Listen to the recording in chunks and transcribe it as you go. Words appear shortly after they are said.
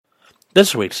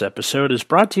This week's episode is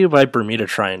brought to you by Bermuda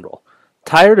Triangle.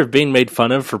 Tired of being made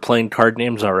fun of for playing card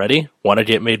games already? Want to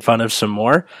get made fun of some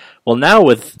more? Well, now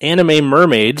with anime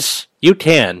mermaids, you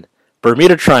can.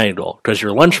 Bermuda Triangle, because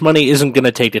your lunch money isn't going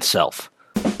to take itself.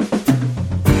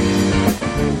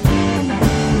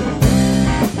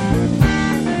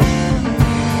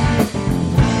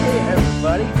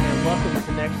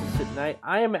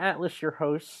 I am Atlas, your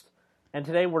host, and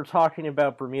today we're talking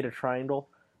about Bermuda Triangle.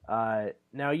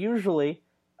 Not usually,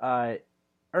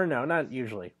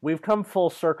 we've come full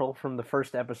circle from the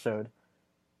first episode.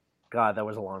 God, that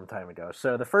was a long time ago.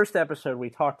 So the first episode we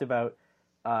talked about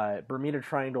Bermuda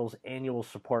Triangle's annual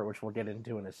support, which we'll get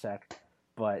into in a sec,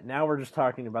 but now we're just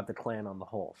talking about the clan on the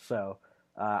whole. So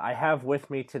I have with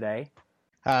me today...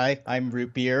 Hi, I'm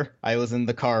Root Beer. I was in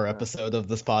the car episode of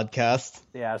this podcast.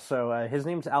 Yeah, so his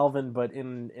name's Alvin, but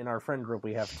in our friend group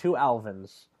we have two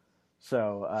Alvins.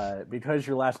 So because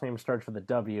your last name starts with a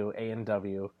W,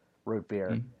 A&W, Root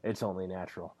Beer, it's only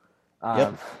natural.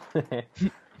 Yep.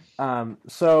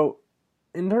 So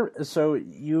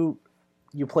you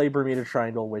play Bermuda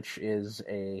Triangle, which is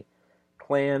a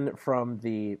clan from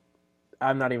the...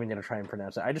 I'm not even going to try and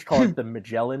pronounce it. I just call it the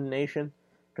Magellan Nation.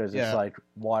 Because it's like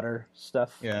water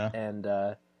stuff, and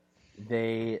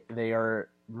they are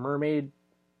mermaid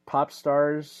pop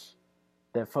stars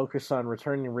that focus on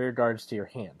returning rear guards to your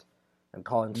hand and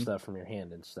calling stuff from your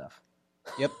hand and stuff.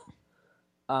 Yep.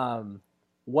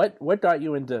 What got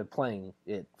you into playing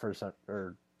it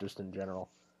or just in general?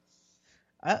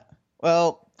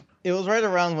 Well, it was right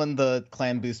around when the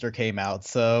clan booster came out,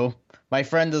 so my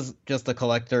friend is just a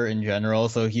collector in general,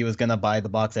 so he was gonna buy the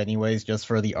box anyways just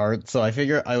for the art, so I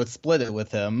figured I would split it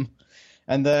with him.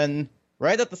 And then,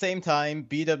 right at the same time,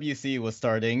 BWC was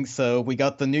starting, so we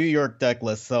got the New York deck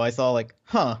list, so I saw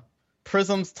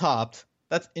Prism's topped.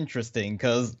 That's interesting,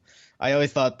 because I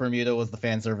always thought Bermuda was the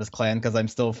fan service clan, because I'm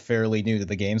still fairly new to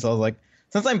the game, so I was like,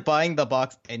 since I'm buying the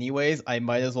box anyways, I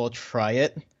might as well try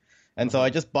it. And so I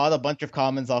just bought a bunch of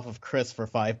commons off of Chris for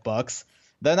 $5.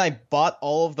 Then I bought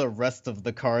all of the rest of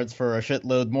the cards for a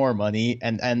shitload more money.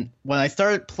 And when I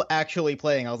started actually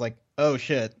playing, I was like, oh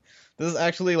shit, this is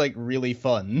actually really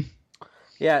fun.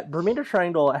 Yeah, Bermuda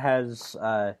Triangle has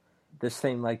this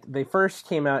thing, they first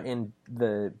came out in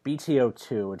the BTO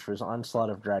 2, which was Onslaught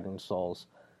of Dragon Souls,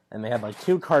 and they had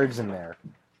 2 cards in there.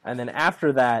 And then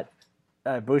after that,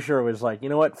 Boucher was like, you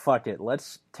know what, fuck it,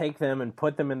 let's take them and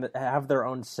put them have their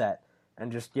own set, and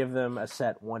just give them a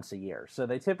set once a year. So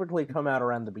they typically come out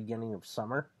around the beginning of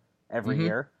summer every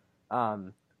year,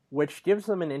 which gives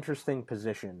them an interesting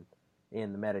position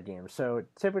in the metagame. So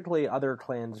typically other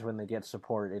clans, when they get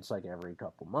support, it's every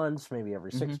couple months, maybe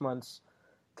every 6 months,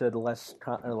 to the less,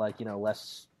 liked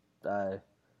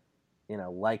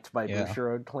by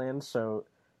Bushiroad clans. So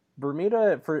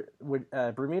Bermuda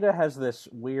has this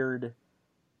weird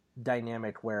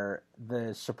dynamic where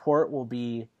the support will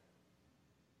be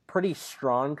pretty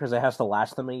strong because it has to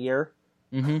last them a year.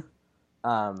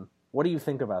 What do you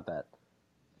think about that?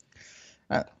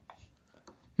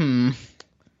 I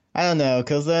don't know,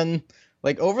 because then,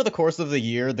 over the course of the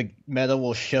year, the meta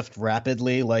will shift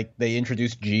rapidly. They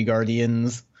introduce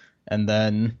G-Guardians, and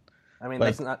then... I mean,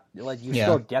 that's not... you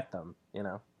still get them, you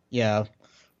know? Yeah,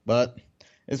 but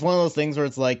it's one of those things where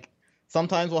it's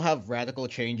sometimes we'll have radical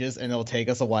changes, and it'll take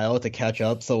us a while to catch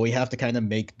up, so we have to kind of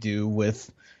make do with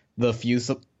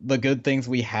the good things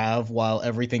we have while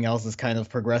everything else is kind of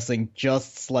progressing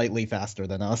just slightly faster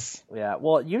than us. Yeah,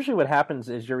 well, usually what happens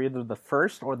is you're either the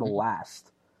first or the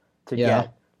last to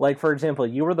get... for example,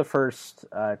 you were the first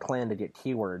clan to get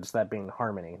keywords, that being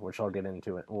Harmony, which we'll get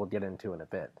into in a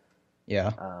bit.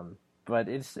 Yeah. But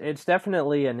it's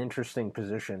definitely an interesting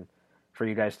position for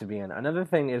you guys to be in. Another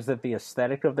thing is that the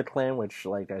aesthetic of the clan, which,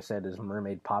 like I said, is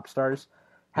mermaid pop stars,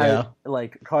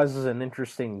 causes an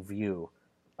interesting view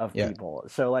of people.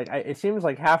 So, it seems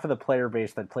like half of the player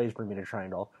base that plays Bermuda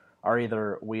Triangle are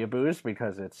either weeaboos,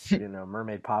 because it's,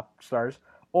 mermaid pop stars,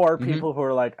 or people who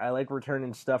are I like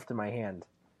returning stuff to my hand.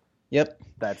 Yep.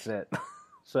 That's it.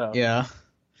 So... Yeah.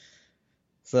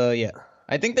 So, yeah.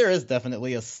 I think there is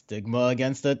definitely a stigma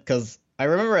against it, because I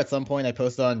remember at some point I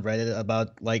posted on Reddit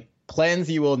about, clans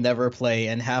you will never play,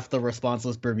 and half the response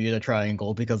was Bermuda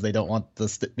Triangle because they don't want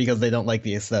because they don't like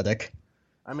the aesthetic.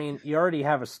 I mean, you already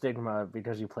have a stigma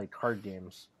because you play card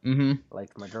games.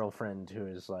 Like my girlfriend, who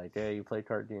is like, "Hey, you play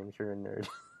card games? You're a nerd."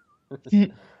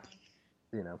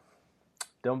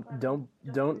 Don't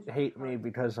hate me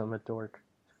because I'm a dork.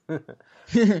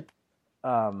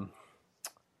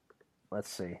 Let's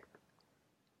see,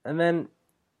 and then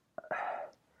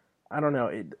I don't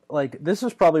know. This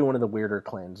is probably one of the weirder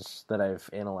clans that I've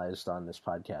analyzed on this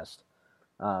podcast.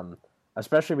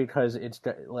 especially because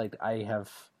like I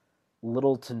have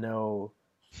little to no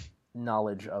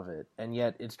knowledge of it, and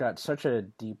yet it's got such a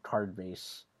deep card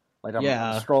base. Like I'm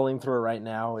Yeah, scrolling through it right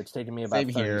now. It's taking me about same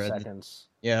 30 here. And seconds.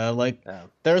 yeah, like Yeah.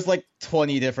 there's like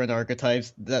 20 different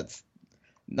archetypes. That's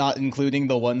not including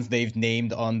the ones they've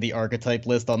named on the archetype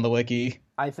list on the wiki.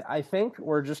 I think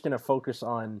we're just gonna focus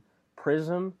on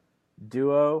Prism,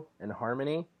 Duo, and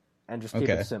Harmony, and just keep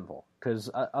it Okay. simple. Because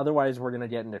otherwise, we're gonna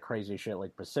get into crazy shit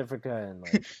like Pacifica and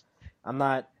like I'm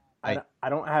not. I I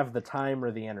don't have the time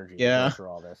or the energy to go yeah. through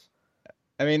all this.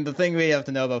 I mean, the thing we have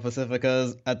to know about Pacifica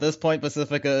is at this point,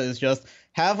 Pacifica is just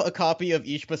have a copy of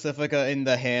each Pacifica in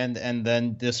the hand, and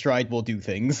then the stride will do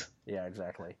things. Yeah,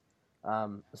 exactly.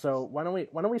 So why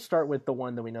don't we start with the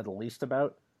one that we know the least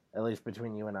about, at least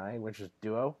between you and I, which is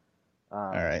Duo.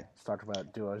 All right. Let's talk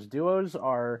about duos. Duos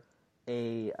are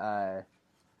a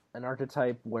an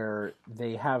archetype where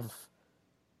they have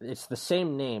it's the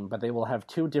same name, but they will have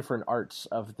two different arts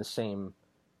of the same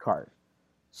card.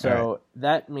 So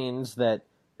that means that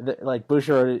like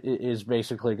Boucher is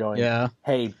basically going, Yeah.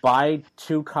 hey, buy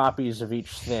two copies of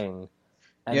each thing,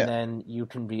 and Yeah. then you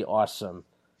can be awesome.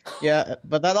 Yeah,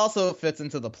 but that also fits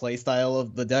into the playstyle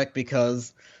of the deck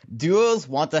because duos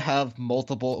want to have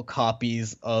multiple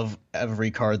copies of every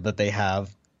card that they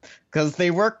have. Because they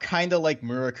work kind of like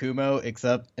Murakumo,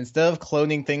 except instead of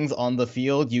cloning things on the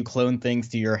field, you clone things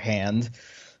to your hand.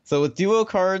 So with duo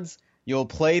cards, you'll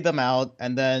play them out,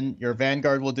 and then your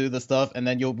Vanguard will do the stuff, and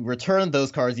then you'll return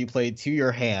those cards you played to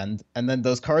your hand, and then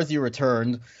those cards you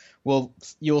returned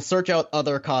you'll search out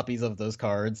other copies of those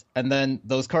cards, and then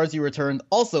those cards you returned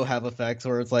also have effects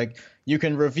where it's like you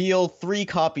can reveal 3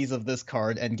 copies of this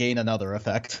card and gain another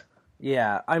effect.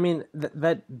 Yeah, I mean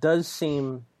that does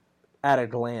seem at a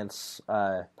glance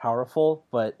powerful,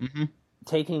 but Mm-hmm.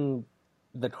 taking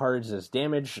the cards as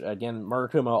damage again,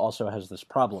 Murakumo also has this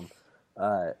problem,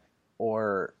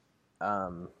 or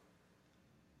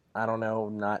I don't know,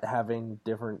 not having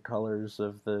different colors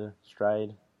of the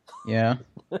stride. Yeah.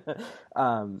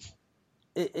 um,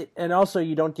 and also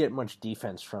you don't get much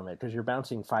defense from it because you're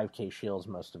bouncing 5k shields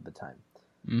most of the time,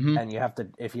 Mm-hmm. and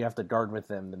if you have to guard with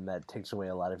them, then that takes away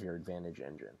a lot of your advantage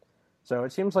engine. So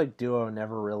it seems like Duo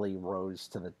never really rose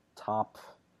to the top.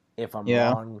 If I'm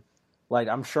Yeah. wrong, like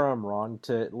I'm sure I'm wrong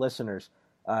to listeners.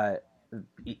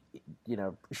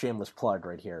 Shameless plug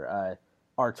right here.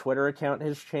 Our Twitter account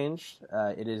has changed.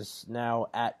 It is now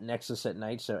at Nexus at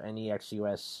Night, so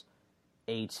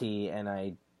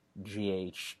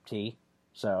NEXUSATNIGHT.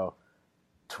 So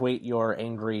tweet your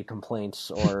angry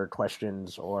complaints or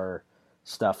questions or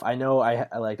stuff. I know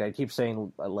I keep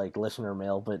saying like listener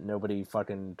mail, but nobody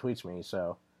fucking tweets me.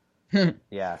 So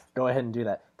yeah, go ahead and do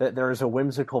that. There is a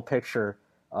whimsical picture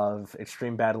of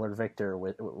Extreme Battler Victor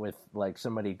with like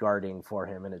somebody guarding for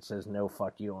him, and it says "No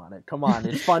fuck you" on it. Come on,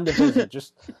 it's fun to visit.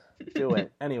 Just do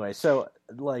it anyway. So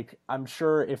like, I'm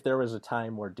sure if there was a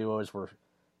time where duos were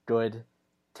good,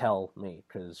 tell me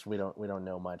because we don't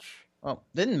know much. Oh,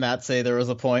 didn't Matt say there was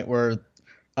a point where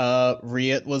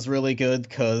Riot was really good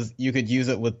because you could use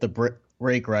it with the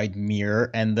Break Ride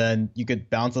mirror, and then you could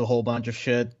bounce a whole bunch of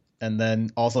shit, and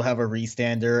then also have a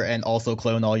restander, and also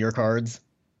clone all your cards?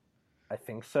 I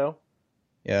think so.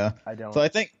 Yeah. I don't. So I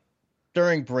think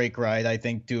during Break Ride, I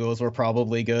think duos were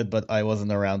probably good, but I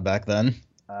wasn't around back then.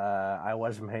 I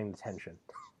wasn't paying attention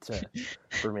to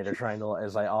Bermuda Triangle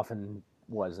as I often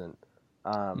wasn't.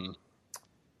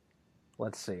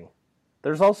 Let's see.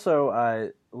 There's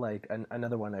also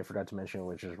another one I forgot to mention,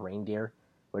 which is Reindeer,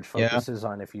 which focuses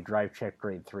on if you drive check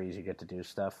grade 3s, you get to do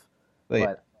stuff. Wait,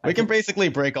 But we can basically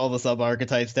break all the sub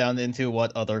archetypes down into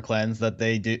what other clans that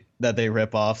they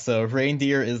rip off. So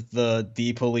Reindeer is the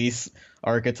D Police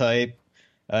archetype.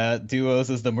 Duos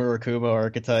is the Murakumo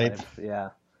archetype. Yeah.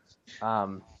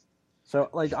 So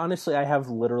like honestly, I have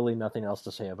literally nothing else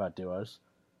to say about duos.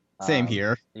 Same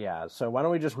here. Yeah. So why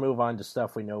don't we just move on to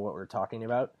stuff we know what we're talking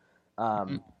about?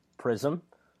 Prism,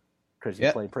 because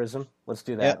you play Prism. Let's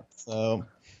do that. Yeah. So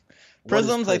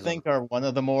Prisms, I think, are one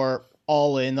of the more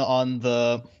all in on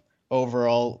the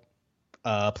overall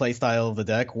playstyle of the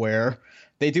deck, where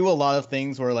they do a lot of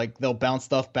things where like they'll bounce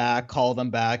stuff back, call them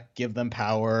back, give them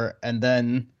power, and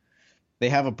then they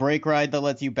have a break ride that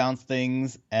lets you bounce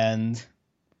things, and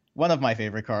one of my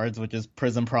favorite cards, which is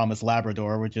Prism Promise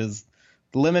Labrador, which is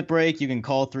the limit break. You can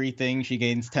call 3 things. She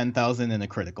gains 10,000 in a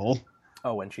critical.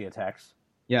 Oh, when she attacks.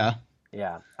 Yeah.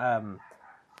 Yeah.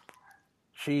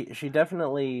 She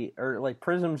definitely, or like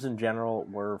Prisms in general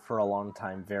were for a long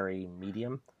time very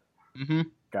medium. Mm-hmm.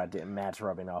 God damn, Matt's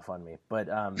rubbing off on me. But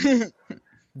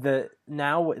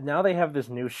now they have this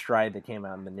new stride that came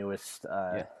out in the newest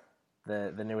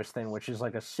the newest thing, which is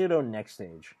like a pseudo next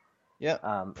stage. Yeah.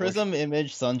 Prism,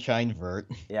 Image, Sunshine, Vert.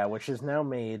 Yeah, which has now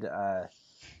made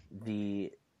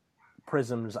the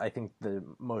Prisms, I think, the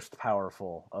most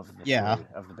powerful of the three,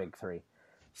 of the big three.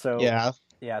 So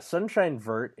yeah, Sunshine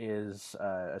Vert is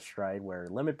a stride where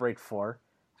Limit Break 4,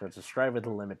 so it's a stride with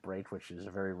a Limit Break, which is a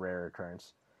very rare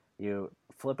occurrence. You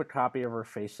flip a copy of her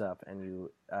face up, and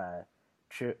you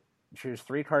choose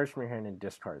 3 cards from your hand and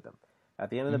discard them. At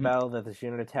the end of the battle that this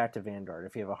unit attacked a Vanguard,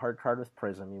 if you have a hard card with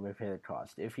Prism, you may pay the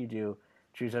cost. If you do,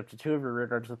 choose up to 2 of your rear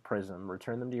guards with Prism,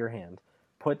 return them to your hand,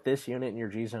 put this unit in your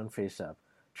G-Zone face up,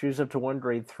 choose up to 1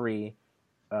 grade 3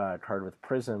 card with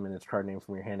Prism and its card name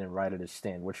from your hand and write it as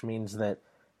stand, which means that,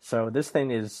 so this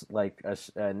thing is like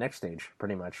a next stage,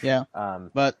 pretty much. Yeah,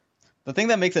 but the thing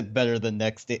that makes it better than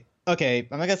next stage, okay,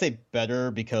 I'm not going to say better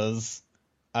because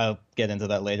I'll get into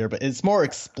that later, but it's more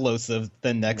explosive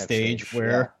than next stage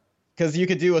where... Because you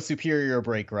could do a superior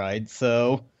break ride,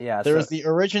 so there's the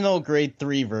original grade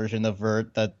 3 version of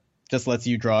Vert that just lets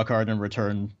you draw a card and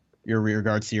return your rear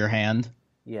guards to your hand.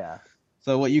 Yeah.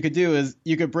 So what you could do is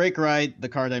you could break ride the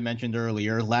card I mentioned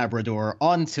earlier, Labrador,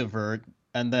 onto Vert,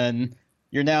 and then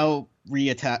you're now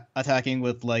attacking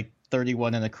with like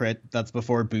 31 and a crit. That's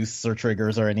before boosts or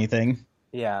triggers or anything.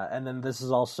 Yeah, and then this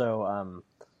is also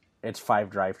it's 5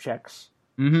 drive checks.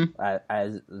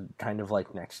 As kind of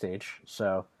like next stage.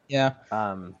 So yeah.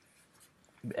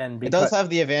 And it does have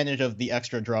the advantage of the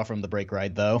extra draw from the break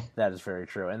ride, though. That is very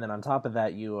true. And then on top of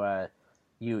that, you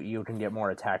can get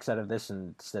more attacks out of this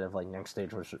instead of like next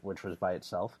stage, which was by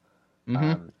itself.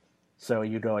 So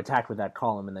you go attack with that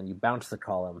column, and then you bounce the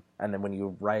column, and then when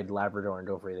you ride Labrador and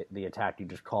go for the attack, you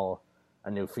just call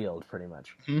a new field, pretty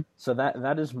much. So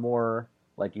that is more,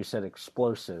 like you said,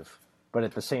 explosive, but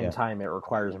at the same time, it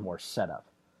requires more setup.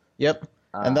 Yep,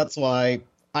 and that's why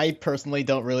I personally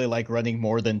don't really like running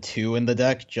more than 2 in the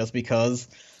deck, just because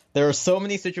there are so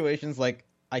many situations like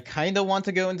I kind of want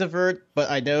to go into Vert, but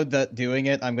I know that doing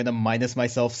it, I'm going to minus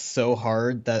myself so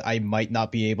hard that I might not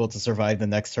be able to survive the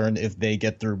next turn if they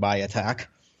get through my attack.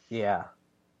 Yeah.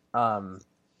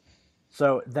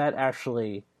 So that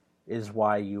actually is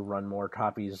why you run more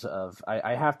copies of...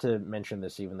 I have to mention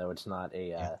this even though it's not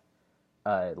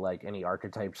like any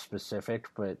archetype specific,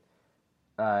 but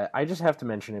I just have to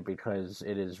mention it because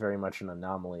it is very much an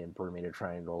anomaly in Bermuda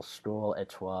Triangle. Skrull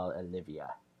Etoile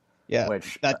Olivia. Yeah,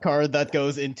 that card that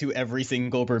goes into every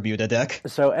single Bermuda deck.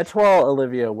 So Etoile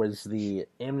Olivia was the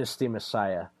Amnesty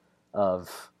Messiah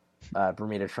of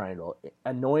Bermuda Triangle.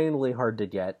 Annoyingly hard to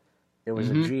get. It was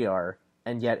a GR,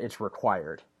 and yet it's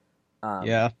required.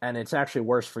 And it's actually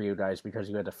worse for you guys because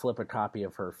you had to flip a copy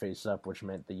of her face up, which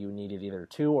meant that you needed either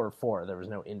 2 or 4. There was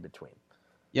no in between.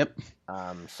 Yep.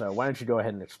 So why don't you go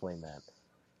ahead and explain that?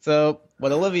 So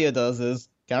what Olivia does is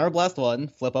Counterblast 1,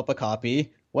 flip up a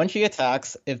copy. When she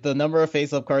attacks, if the number of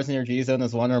face-up cards in your G-Zone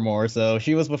is 1 or more, so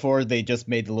she was before they just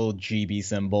made the little GB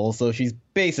symbol, so she's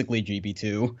basically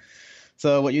GB2.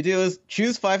 So what you do is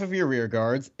choose 5 of your rear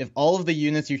guards. If all of the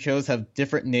units you chose have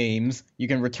different names, you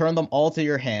can return them all to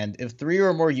your hand. If 3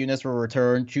 or more units were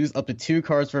returned, choose up to 2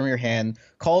 cards from your hand,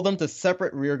 call them to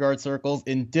separate rear guard circles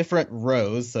in different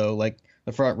rows, so like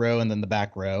the front row and then the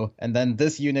back row, and then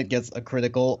this unit gets a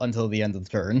critical until the end of the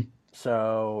turn.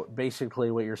 So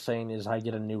basically what you're saying is I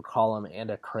get a new column and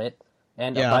a crit,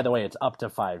 and by the way, it's up to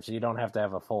 5, so you don't have to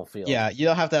have a full field. Yeah, you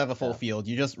don't have to have a full field.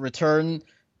 You just return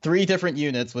 3 different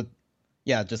units with,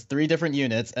 just 3 different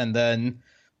units, and then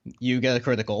you get a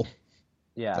critical.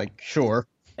 Yeah. Like, sure.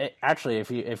 Actually,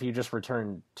 if you just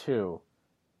return 2,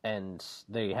 and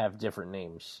they have different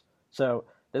names. So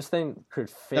this thing could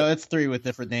fit... No, it's 3 with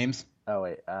different names. Oh,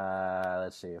 wait.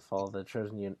 Let's see. If all of the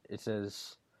chosen it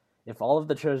says... If all of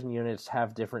the chosen units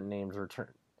have different names returned...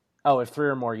 Oh, if 3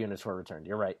 or more units were returned.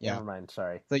 You're right. Yeah. Never mind.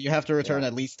 Sorry. So you have to return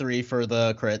at least 3 for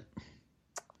the crit.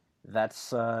 That's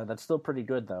still pretty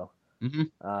good, though.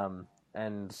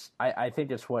 And I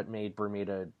think it's what made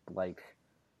Bermuda, like,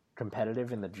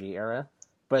 competitive in the G era.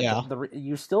 But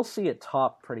you still see it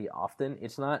top pretty often.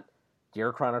 It's not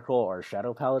Deer Chronicle or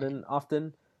Shadow Paladin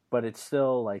often, but it's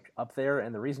still, like, up there.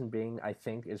 And the reason being, I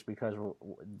think, is because of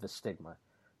the stigma,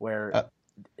 where...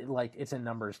 like, it's a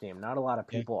numbers game. Not a lot of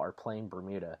people are playing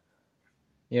Bermuda.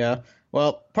 Yeah.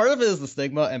 Well, part of it is the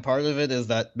stigma, and part of it is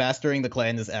that mastering the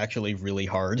clan is actually really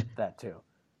hard. That too.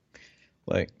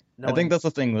 Like, I think that's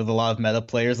the thing with a lot of meta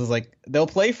players is, like, they'll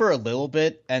play for a little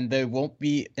bit, and they won't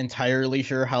be entirely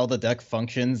sure how the deck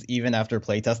functions even after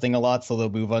playtesting a lot, so they'll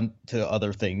move on to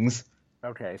other things.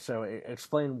 Okay, so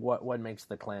explain what makes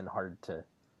the clan hard to...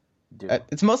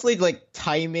 It's mostly like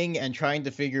timing and trying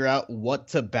to figure out what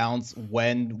to bounce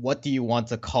when, what do you want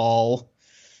to call.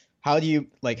 how do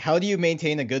you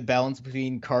maintain a good balance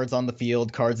between cards on the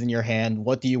field, cards in your hand?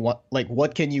 What do you want? Like,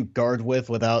 what can you guard with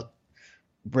without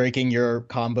breaking your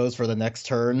combos for the next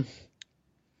turn?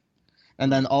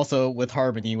 And then also with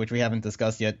Harmony, which we haven't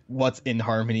discussed yet, what's in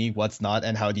Harmony, what's not,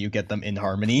 and how do you get them in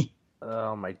Harmony?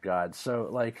 Oh my god! So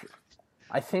like,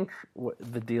 I think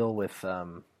the deal with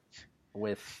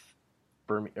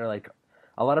Bermuda, or like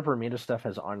a lot of Bermuda stuff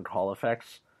has on call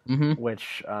effects, Hmm.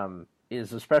 which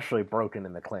is especially broken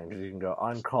in the clan because you can go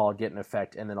on call, get an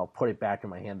effect, and then I'll put it back in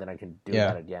my hand, then I can do Yeah.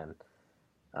 that again.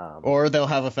 Um, Or they'll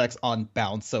have effects on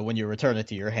bounce, so when you return it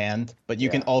to your hand, but you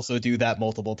can yeah, also do that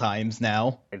multiple times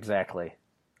now. exactly.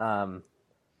 Um,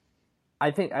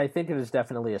 I think it is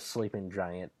definitely a sleeping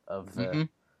giant Hmm.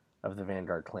 of the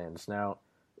Vanguard clans. Now,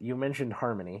 you mentioned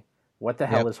Harmony. What the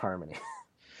hell Yep. is Harmony?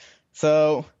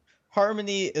 So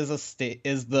Harmony is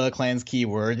the clan's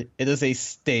keyword. It is a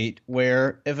state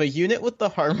where if a unit with the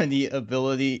Harmony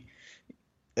ability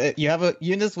you have a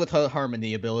units with a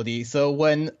harmony ability, so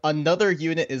when another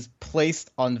unit is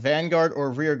placed on Vanguard or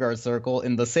Rearguard circle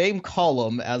in the same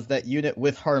column as that unit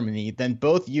with harmony, then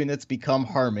both units become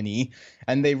harmony,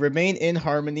 and they remain in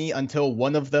harmony until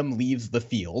one of them leaves the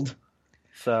field.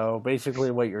 So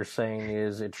basically, what you're saying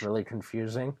is it's really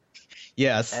confusing,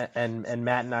 Yes. and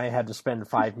Matt and I had to spend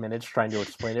 5 minutes trying to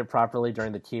explain it properly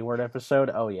during the keyword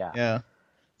episode. Oh yeah. Yeah.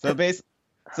 So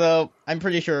so I'm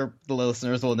pretty sure the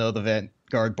listeners will know the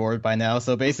Vanguard board by now.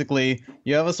 So basically,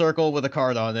 you have a circle with a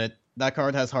card on it. That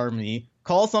card has harmony.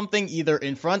 Call something either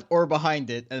in front or behind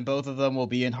it, and both of them will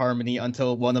be in harmony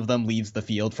until one of them leaves the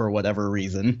field for whatever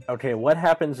reason. Okay, what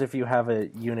happens if you have a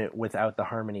unit without the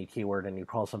harmony keyword and you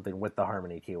call something with the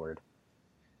harmony keyword?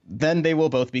 Then they will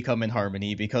both become in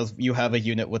harmony because you have a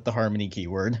unit with the harmony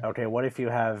keyword. Okay, what if you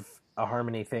have a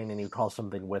harmony thing and you call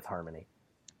something with harmony?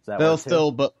 Does that They'll work too?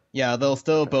 still, but yeah, they'll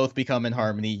still Okay. both become in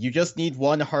harmony. You just need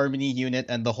one harmony unit,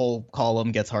 and the whole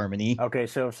column gets harmony. Okay,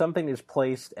 so if something is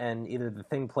placed and either the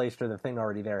thing placed or the thing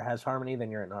already there has harmony,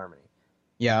 then you're in harmony.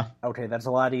 Yeah, Okay, that's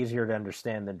a lot easier to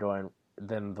understand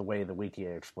than the way the wiki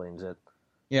explains it.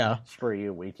 yeah. Screw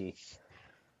you, wiki.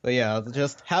 But yeah,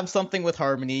 just have something with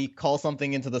harmony, call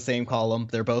something into the same column.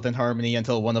 They're both in harmony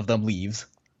until one of them leaves.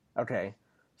 Okay,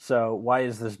 so why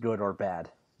is this good or bad?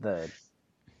 The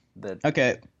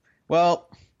Okay, well,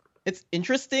 it's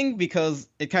interesting because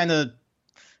it kind of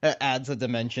adds a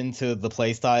dimension to the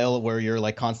playstyle where you're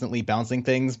like constantly bouncing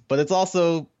things, but it's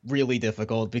also really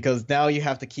difficult because now you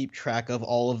have to keep track of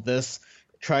all of this,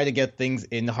 try to get things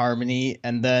in harmony,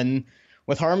 and then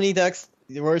with harmony decks,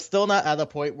 we're still not at a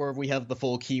point where we have the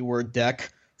full keyword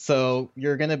deck, so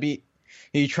you're gonna be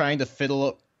trying to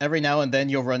fiddle every now and then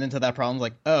you'll run into that problem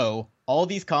like, oh, all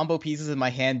these combo pieces in my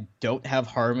hand don't have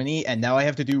harmony, and now I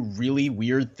have to do really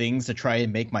weird things to try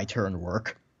and make my turn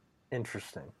work.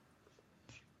 interesting.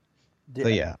 So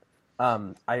yeah.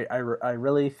 I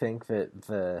really think that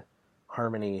the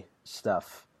harmony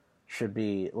stuff should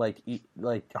be like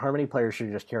harmony players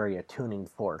should just carry a tuning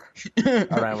fork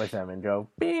around with them and go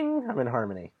bing, I'm in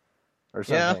harmony or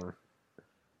Yeah. something.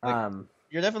 Like Um,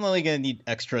 you're definitely gonna need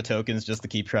extra tokens just to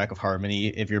keep track of harmony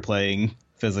if you're playing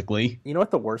physically. you know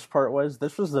what the worst part was?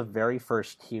 This was the very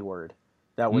first keyword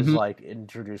that was Hmm. like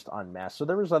introduced en masse. So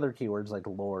there was other keywords like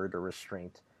lord or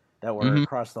restraint that were Hmm.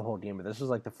 across the whole game, but this was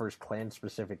like the first clan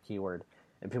specific keyword,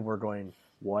 and people were going,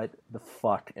 "What the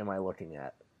fuck am I looking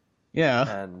at?" Yeah.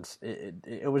 And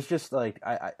it was just like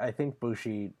I think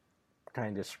Bushi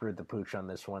kind of screwed the pooch on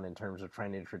this one in terms of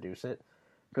trying to introduce it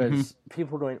Hmm. because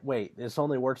people were going, wait, this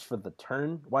only works for the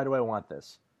turn. Why do I want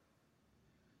this?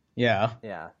 Yeah.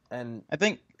 Yeah, and I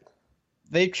think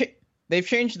they've ch- they've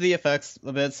changed the effects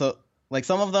a bit. So like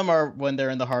some of them are when they're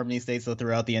in the harmony state, so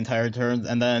throughout the entire turn,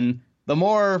 and then the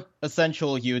more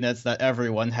essential units that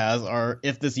everyone has are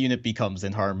if this unit becomes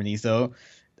in harmony. So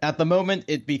at the moment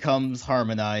it becomes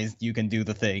harmonized, you can do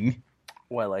the thing.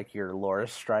 what like your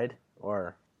Loris stride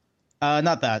or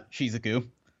Not that, Shizuku.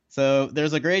 So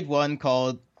there's a grade 1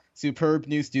 called Superb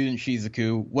New Student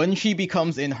Shizuku. When she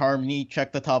becomes in harmony,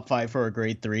 check the top 5 for a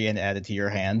grade 3 and add it to your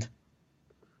hand.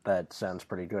 that sounds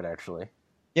pretty good actually.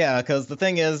 Yeah, because the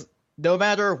thing is, no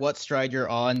matter what stride you're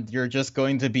on, you're just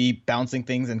going to be bouncing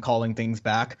things and calling things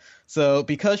back. So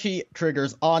because she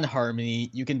triggers on harmony,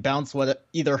 you can bounce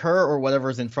either her or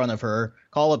whatever's in front of her,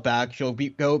 call it back,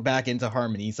 go back into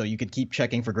harmony, so you could keep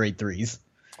checking for grade 3s.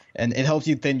 And it helps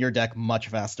you thin your deck much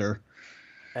faster.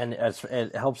 And as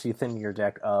it helps you thin your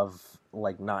deck of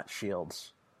like not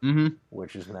shields, Mm-hmm.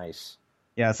 which is nice.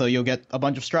 Yeah, so you'll get a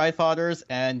bunch of stride fodders,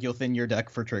 and you'll thin your deck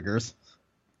for triggers.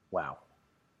 Wow.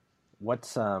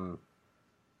 What's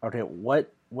okay,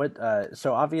 what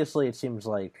so obviously it seems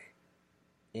like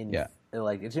in Yeah.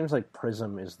 it seems like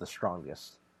Prism is the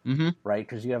strongest, Mm-hmm. right?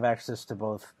 Because you have access to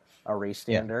both a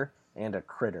Raystander and a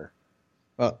Critter.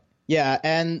 Well, yeah,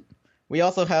 and we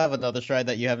also have another stride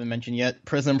that you haven't mentioned yet,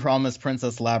 Prism Promise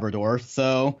Princess Labrador.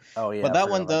 So Oh yeah, what I that forgot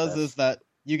one about does this. is that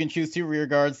you can choose 2 rear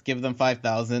guards, give them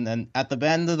 5,000, and at the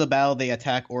end of the battle they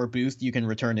attack or boost, you can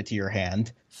return it to your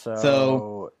hand.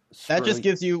 So So that just screw.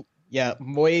 gives you, yeah,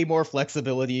 way more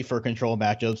flexibility for control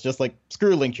matchups, just like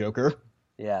screw Link Joker.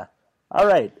 Yeah. All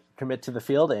right. Commit to the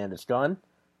field, and it's gone.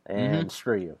 Mm-hmm. And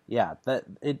screw you. Yeah. That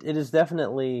it is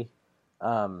definitely,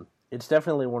 it's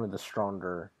definitely one of the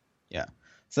stronger. Yeah.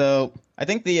 So I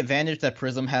think the advantage that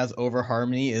Prism has over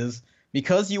Harmony is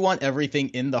because you want everything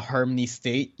in the Harmony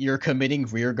state, you're committing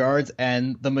rear guards,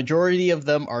 and the majority of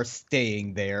them are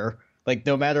staying there. Like,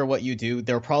 no matter what you do,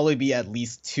 there'll probably be at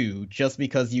least 2, just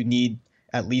because you need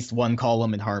at least 1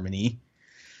 column in Harmony.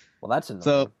 Well, that's annoying.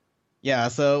 So, yeah,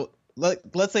 so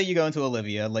let's say you go into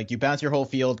Olivia, like, you bounce your whole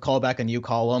field, call back a new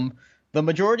column. The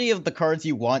majority of the cards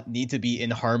you want need to be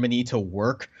in Harmony to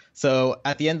work. So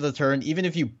at the end of the turn, even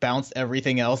if you bounce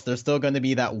everything else, there's still going to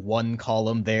be that 1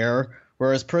 column there.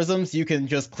 Whereas Prisms, you can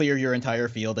just clear your entire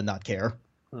field and not care.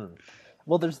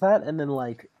 Well, there's that, and then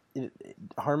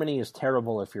Harmony is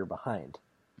terrible if you're behind.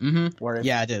 Mm-hmm. Where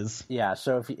Yeah, it is. Yeah,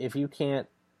 so if you can't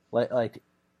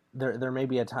there may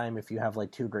be a time if you have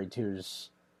 2 grade 2s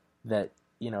that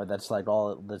that's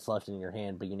all that's left in your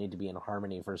hand, but you need to be in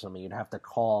Harmony for something. You'd have to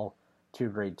call 2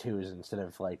 grade 2s instead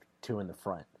of 2 in the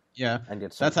front. Yeah, and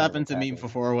get that's happened to me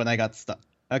before when I got stuck.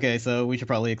 Okay, so we should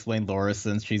probably explain Loris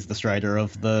since she's the strider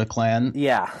of the clan.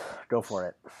 Yeah, go for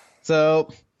it. So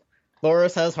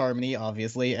Loris has Harmony,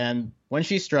 obviously, and when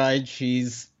she strides,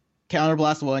 she's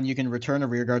Counterblast 1, you can return a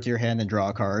rearguard to your hand and draw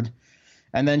a card.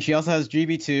 And then she also has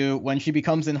GB2. When she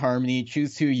becomes in Harmony,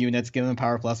 choose 2 units, give them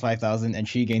power plus 5,000, and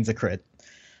she gains a crit.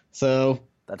 So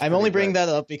I'm only bringing that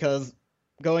up because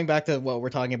going back to what we're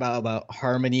talking about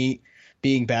Harmony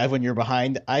being bad when you're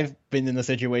behind, I've been in a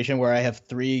situation where I have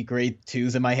 3 grade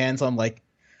 2s in my hand, so I'm like,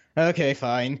 okay,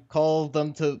 fine. Call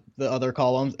them to the other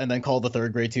columns, and then call the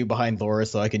 3rd grade 2 behind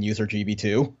Loris so I can use her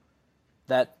GB2.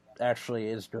 That actually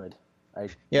is good.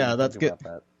 Yeah, that's good.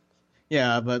 That.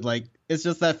 Yeah, but it's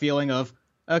just that feeling of,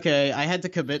 okay, I had to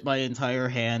commit my entire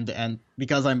hand, and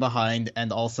because I'm behind,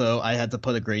 and also I had to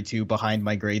put a grade 2 behind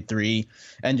my grade 3,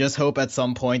 and just hope at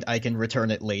some point I can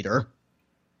return it later.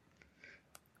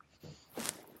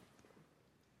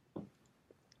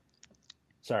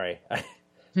 Sorry.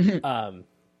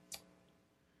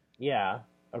 Yeah.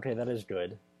 Okay, that is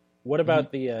good. What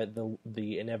about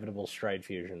the inevitable stride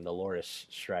fusion, the Loris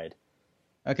stride?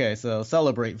 Okay, so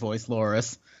Celebrate Voice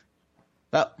Loris.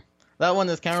 That one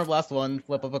is Counterblast 1,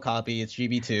 flip up a copy, it's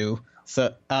GB2.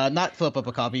 So, not flip up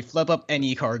a copy, flip up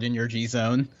any card in your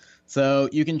G-Zone. So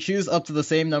you can choose up to the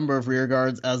same number of rear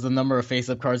guards as the number of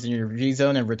face-up cards in your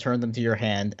G-Zone and return them to your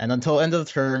hand. And until end of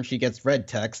the turn, she gets red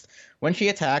text. When she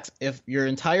attacks, if your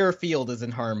entire field is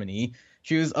in Harmony,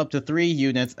 choose up to 3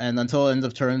 units, and until end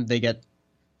of turn, they get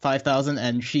 5,000,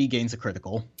 and she gains a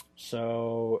critical.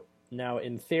 So now,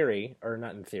 in theory, or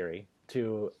not in theory,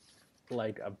 to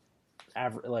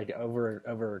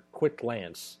over quick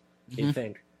glance, you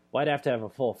think, well, I'd have to have a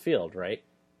full field, right?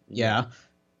 Yeah.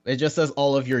 It just says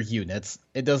all of your units.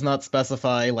 It does not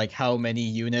specify how many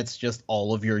units, just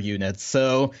all of your units.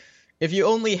 So if you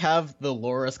only have the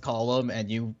Loris column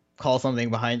and you call something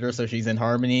behind her so she's in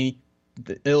Harmony,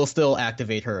 it'll still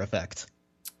activate her effect.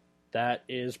 That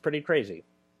is pretty crazy.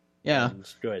 Yeah.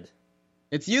 It's good.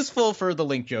 It's useful for the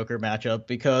Link Joker matchup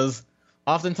because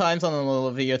oftentimes on an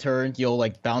Olivia turn, you'll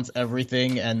bounce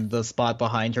everything and the spot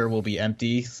behind her will be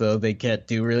empty, so they can't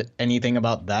do anything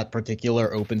about that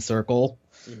particular open circle.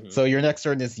 Mm-hmm. So your next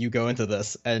turn is you go into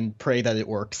this and pray that it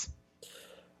works.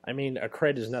 I mean, a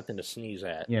crit is nothing to sneeze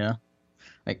at. Yeah.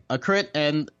 A crit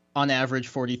and on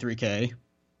average 43k.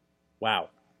 Wow.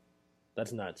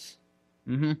 That's nuts.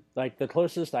 Mm-hmm. The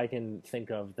closest I can think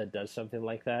of that does something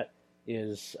like that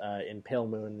is in Pale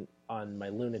Moon on my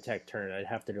Lunatech turn. I'd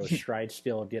have to go Stride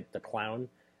Steel, get the Clown,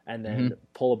 and then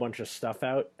pull a bunch of stuff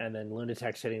out, and then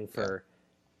Lunatech's hitting for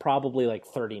probably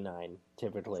 39,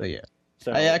 typically. So, yeah.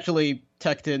 So, I actually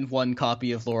teched in 1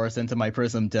 copy of Loris into my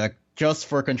Prism deck just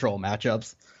for control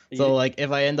matchups. So,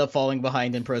 if I end up falling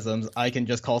behind in Prisms, I can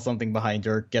just call something behind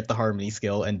her, get the Harmony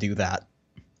skill, and do that.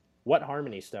 What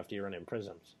Harmony stuff do you run in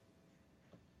Prisms?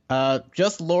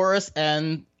 Just Loris,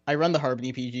 and I run the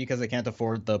Harmony PG because I can't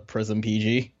afford the Prism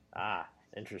PG. Ah,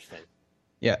 interesting.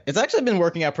 Yeah, it's actually been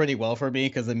working out pretty well for me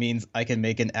because it means I can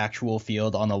make an actual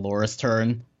field on a Loris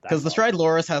turn. Because the Stride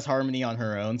Loris has Harmony on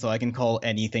her own, so I can call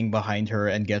anything behind her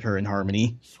and get her in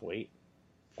Harmony. Sweet.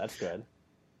 That's good.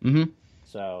 Mm-hmm.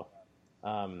 So,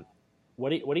 what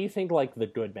do you think like the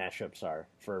good matchups are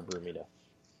for Bermuda?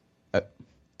 Uh,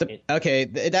 It, okay,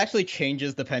 it actually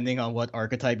changes depending on what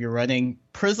archetype you're running.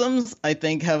 Prisms, I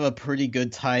think, have a pretty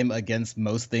good time against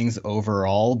most things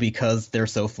overall because they're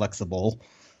so flexible.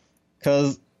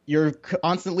 Because you're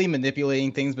constantly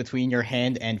manipulating things between your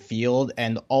hand and field,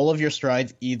 and all of your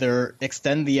strides either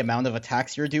extend the amount of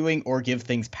attacks you're doing or give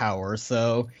things power.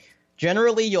 So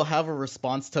generally, you'll have a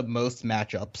response to most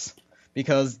matchups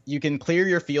because you can clear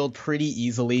your field pretty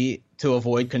easily to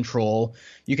avoid control.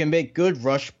 You can make good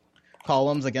rush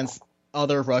columns against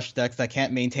other rush decks that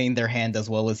can't maintain their hand as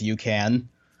well as you can.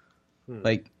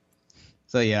 Like,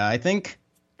 so yeah, I think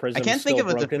Prism's I can't think still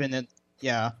of a broken? definitive.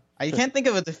 Yeah, I can't think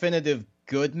of a definitive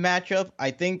good matchup.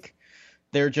 I think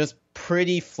they're just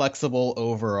pretty flexible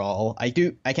overall. I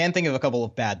can't think of a couple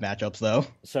of bad matchups though.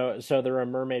 So they're a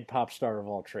mermaid pop star of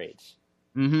all trades.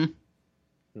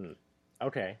 Mm-hmm.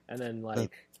 Okay, and then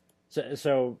like,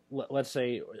 let's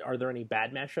say, are there any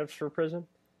bad matchups for Prism?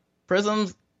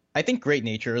 Prisms, I think Great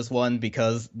Nature is one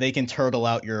because they can turtle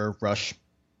out your rush.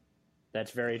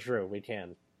 That's very true. We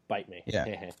can bite me. Yeah.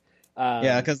 um,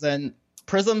 Yeah, because then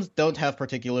Prisms don't have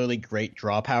particularly great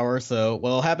draw power, so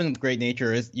what'll happen with Great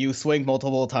Nature is you swing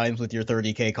multiple times with your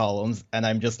 30k columns, and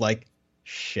I'm just like,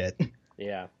 shit.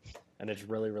 yeah, and it's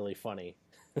really really funny.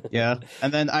 Yeah,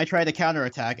 and then I try to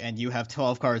counterattack, and you have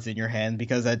 12 cards in your hand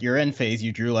because at your end phase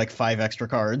you drew like 5 extra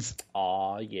cards.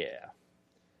 Aw, yeah.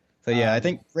 So yeah, I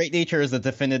think Great Nature is a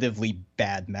definitively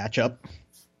bad matchup.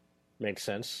 Makes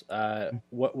sense.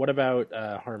 What about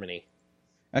Harmony?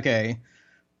 Okay.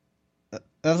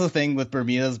 That's the thing with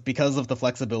Bermudas, because of the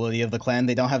flexibility of the clan,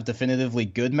 they don't have definitively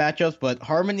good matchups, but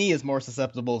Harmony is more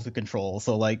susceptible to control.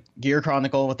 So like Gear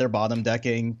Chronicle with their bottom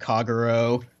decking,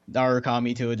 Kagero,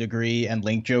 Narukami to a degree, and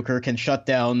Link Joker can shut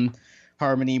down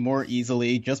Harmony more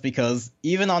easily just because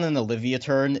even on an Olivia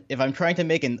turn, if I'm trying to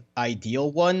make an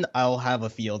ideal one, I'll have a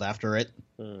field after it.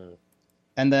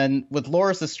 And then with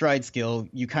Loris' Stride skill,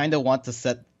 you kind of want to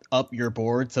set up your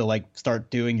board to like start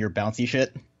doing your bouncy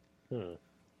shit.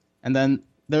 And then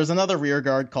there's another rear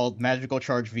guard called Magical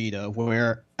Charge Vita,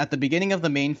 where at the beginning of the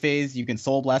main phase, you can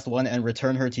Soul Blast one and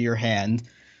return her to your hand.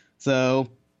 So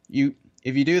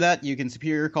if you do that, you can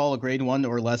Superior Call a grade 1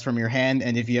 or less from your hand,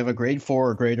 and if you have a grade 4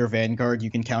 or greater Vanguard, you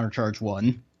can Countercharge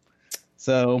 1.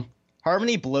 So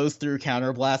Harmony blows through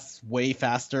Counterblasts way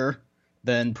faster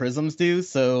than Prisms do,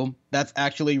 so that's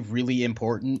actually really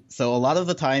important. So a lot of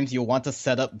the times you'll want to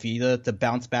set up Vita to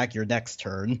bounce back your next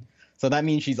turn. So that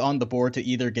means she's on the board to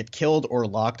either get killed or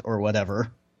locked or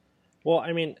whatever. Well,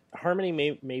 I mean, Harmony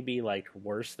may be like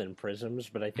worse than Prisms,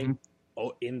 but I think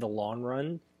in the long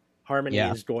run, Harmony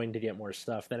is going to get more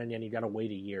stuff. Then again, you got to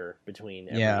wait a year between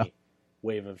every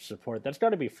wave of support. That's got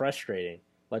to be frustrating.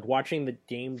 Like watching the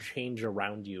game change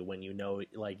around you when you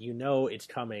know it's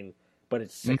coming, but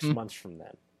it's 6 months from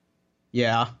then.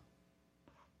 Yeah.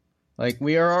 Like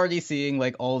we are already seeing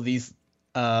like all of these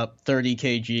 30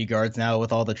 kg guards now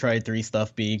with all the Tried 3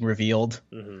 stuff being revealed.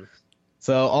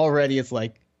 So already it's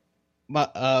like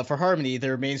for Harmony,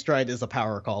 their main stride is a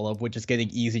power column, which is getting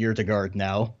easier to guard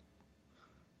now.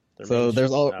 So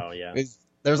there's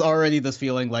already this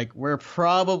feeling like we're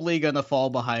probably gonna fall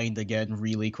behind again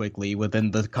really quickly within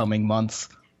the coming months.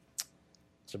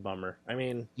 It's a bummer. I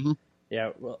mean,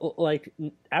 yeah, well, like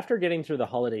after getting through the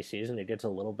holiday season, it gets a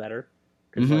little better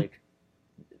because like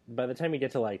by the time you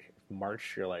get to like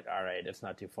March, you're like, all right, it's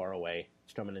not too far away.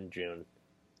 It's coming in June.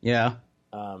 Yeah.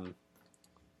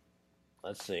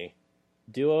 Let's see.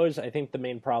 Duos, I think the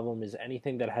main problem is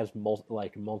anything that has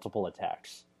multiple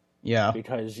attacks. Yeah.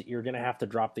 Because you're going to have to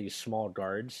drop these small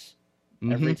guards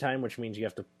every time, which means you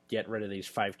have to get rid of these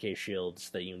 5k shields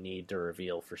that you need to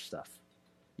reveal for stuff.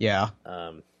 Yeah.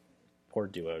 Poor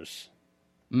duos.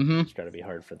 It's got to be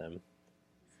hard for them.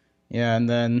 Yeah, and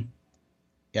then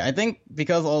yeah, I think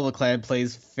because all the clan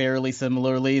plays fairly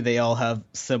similarly, they all have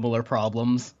similar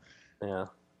problems. Yeah.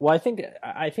 Well, I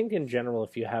think in general,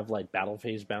 if you have like battle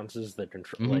phase bounces, that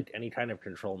control like any kind of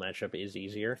control matchup is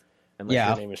easier, unless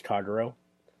your name is Kagero.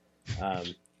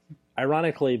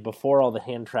 Ironically, before all the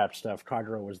hand trap stuff,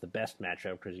 Kagero was the best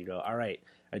matchup because you go, all right,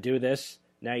 I do this,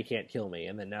 now you can't kill me,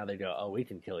 and then now they go, oh, we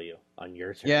can kill you on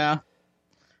your turn.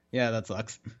 Yeah, that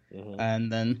sucks.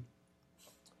 And then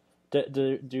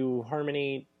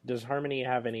does Harmony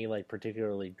have any like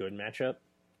particularly good matchup?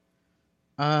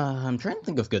 I'm trying to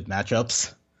think of good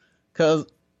matchups. Because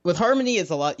with Harmony,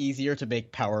 it's a lot easier to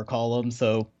make power columns,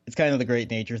 so it's kind of the Great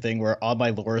Nature thing where on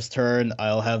my Loris turn,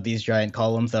 I'll have these giant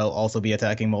columns that'll also be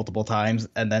attacking multiple times,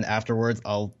 and then afterwards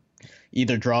I'll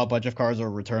either draw a bunch of cards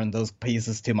or return those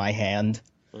pieces to my hand.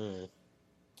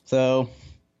 So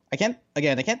I can't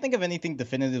think of anything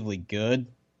definitively good.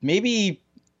 maybe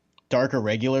dark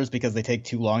irregulars because they take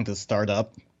too long to start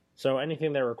up. So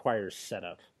anything that requires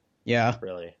setup, Yeah.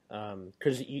 really,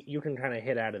 because you can kind of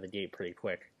hit out of the gate pretty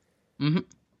quick. hmm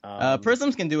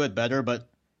Prisms can do it better, but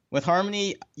with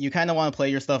Harmony, you kind of want to play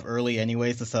your stuff early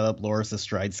anyways to set up Loris'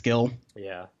 stride skill.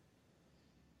 Yeah.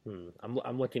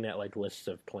 I'm looking at like lists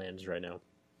of plans right now.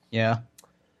 Yeah.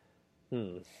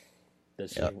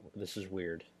 This is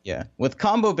weird. Yeah. With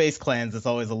combo-based clans, it's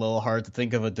always a little hard to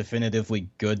think of a definitively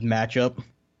good matchup.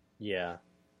 Yeah.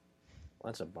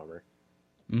 Well, that's a bummer.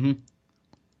 hmm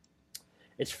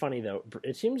It's funny though.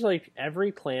 It seems like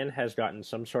every clan has gotten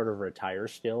some sort of retire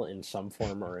skill in some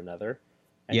form or another.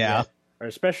 And Yeah. yet, or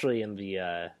especially in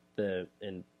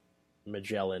in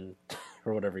Magellan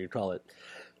or whatever you call it,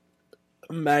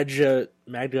 Magdallanica,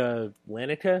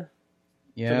 something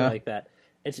Yeah. like that.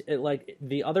 Like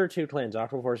the other two clans,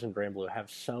 Aquaforce and Granblue, have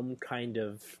some kind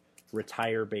of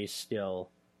retire based skill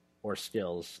or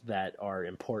skills that are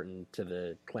important to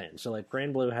the clan. So like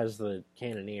Granblue has the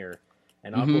Cannoneer,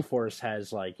 and Aquaforce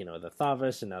has like the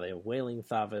Thavas, and now they have Wailing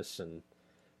Thavas, and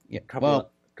Yeah. couple of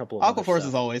other Aquaforce stuff.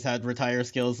 has always had retire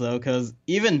skills though, because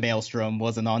even Maelstrom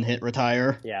was an on-hit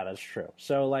retire. Yeah, that's true.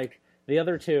 So like the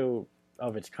other two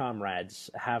of its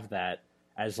comrades have that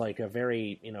as like a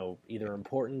very either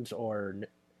important or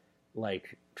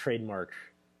like trademark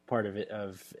part of it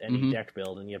of any deck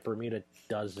build, and yet Bermuda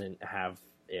doesn't have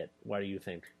it. Why do you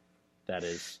think that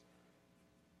is?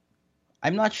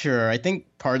 I'm not sure. I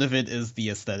think part of it is the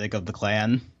aesthetic of the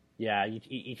clan. Yeah,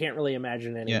 you can't really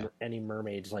imagine any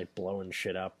mermaids like blowing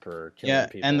shit up or killing Yeah,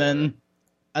 people. and then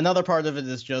another part of it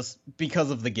is just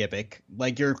because of the gimmick.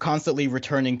 Like, you're constantly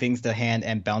returning things to hand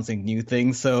and bouncing new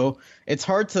things, so it's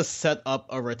hard to set up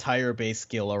a retire-based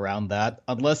skill around that,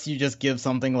 unless you just give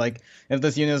something like, if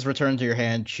this unit is returned to your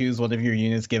hand, choose one of your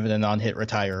units, give it a non-hit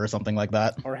retire, or something like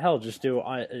that. Or hell, just do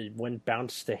when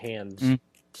bounce to hands,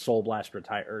 Soul Blast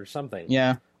retire or something.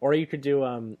 Yeah. Or you could do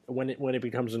when it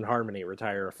becomes in harmony,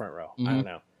 retire a front row. I don't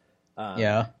know.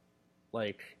 Yeah.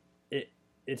 Like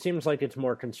it seems like it's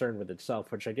more concerned with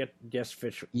itself, which I guess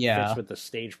fits with the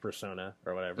stage persona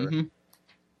or whatever.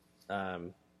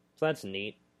 So that's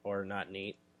neat or not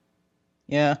neat.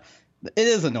 Yeah. It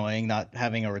is annoying not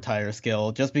having a retire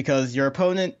skill, just because your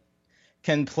opponent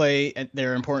can play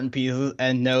their important pieces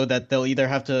and know that they'll either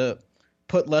have to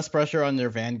put less pressure on their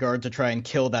Vanguard to try and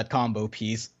kill that combo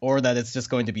piece, or that it's just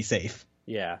going to be safe.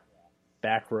 Yeah.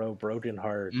 Back row, broken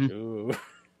heart. Ooh.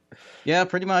 Yeah,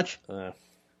 pretty much.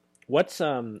 What's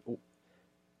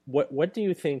what do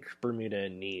you think Bermuda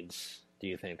needs, do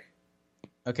you think?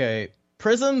 Okay.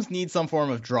 Prisms need some form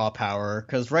of draw power,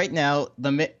 because right now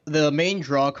the main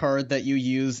draw card that you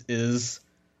use is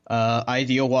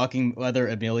Ideal Walking Leather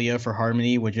Amelia for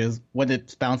Harmony, which is when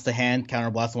it's bounced to hand,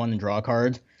 counterblast one and draw a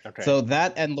card. Okay. So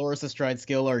that and Loris' Stride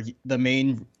skill are the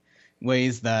main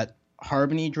ways that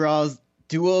Harmony draws.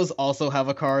 Duos also have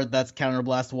a card that's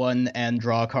counterblast one and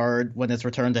draw a card when it's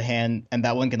returned to hand, and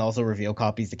that one can also reveal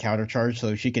copies to countercharge,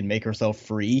 so she can make herself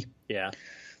free. Yeah.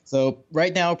 So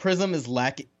right now, Prism is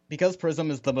lacking. Because Prism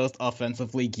is the most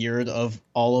offensively geared of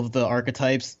all of the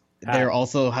archetypes, they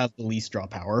also have the least draw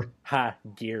power.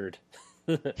 Geared.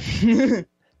 So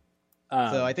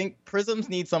I think Prisms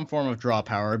need some form of draw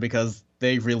power because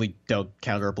they really don't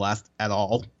counterblast at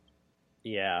all.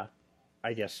 Yeah,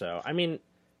 I guess so. I mean,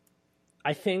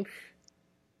 I think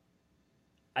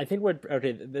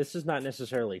this is not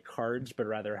necessarily cards, but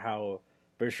rather how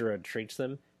Bushiroad treats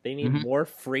them. They need more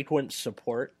frequent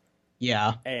support.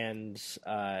 Yeah. And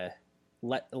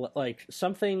like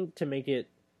something to make it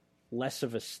less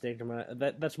of a stigma.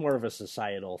 That's more of a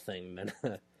societal thing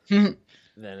than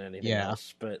anything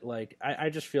else. But like I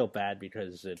just feel bad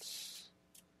because it's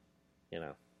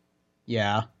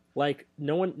Yeah. Like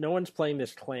no one's playing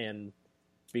this clan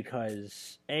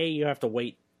because A, you have to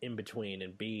wait in between,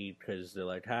 and B, because they're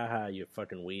like, haha, you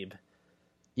fucking weeb.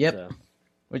 Yep. So,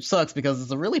 which sucks because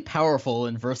it's a really powerful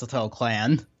and versatile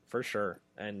clan. For sure.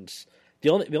 And the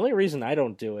only reason I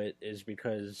don't do it is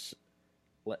because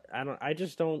I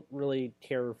just don't really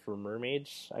care for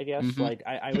mermaids, I guess. Like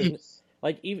I was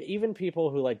like even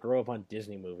people who like grow up on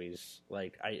Disney movies,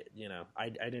 like I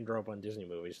didn't grow up on Disney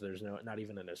movies. So there's not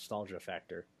even a nostalgia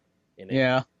factor in it.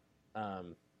 Yeah.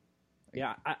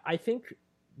 I think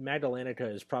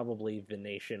Magdallanica is probably the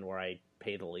nation where I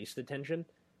pay the least attention.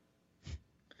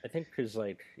 I think because,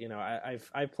 like,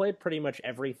 I've played pretty much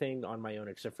everything on my own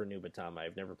except for Nubatama.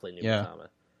 I've never played Nubatama.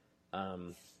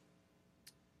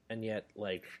 And yet,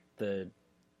 like,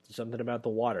 something about the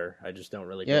water, I just don't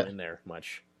really go in there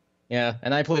much. Yeah,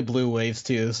 and I play Blue Waves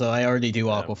too, so I already do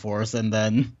Aquaforce, and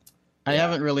then I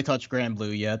haven't really touched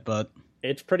Granblue yet, but...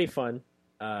 It's pretty fun.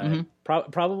 Mm-hmm.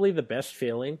 Probably the best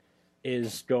feeling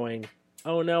is going,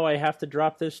 oh no, I have to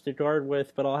drop this to guard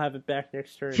with, but I'll have it back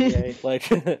next turn. Yay! Like,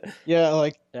 Yeah,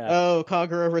 like, yeah, oh,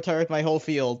 Kagura retired my whole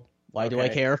field. Why do I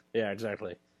okay. care? Yeah,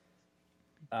 exactly.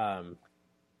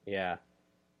 Yeah,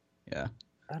 Yeah.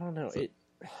 I don't know. So-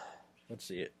 Let's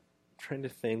see it. Trying to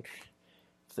think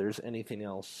if there's anything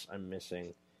else I'm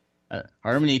missing.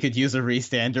 Harmony could use a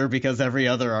restander because every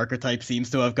other archetype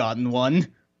seems to have gotten one.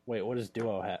 Wait, what does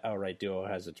Duo have? Oh, right, Duo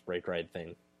has its break ride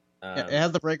thing. It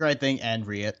has the break ride thing and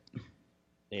Riot.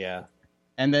 Yeah.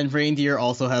 And then Reindeer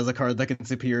also has a card that can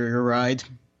superior ride.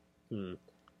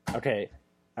 Okay.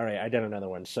 All right, I did another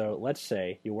one. So let's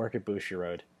say you work at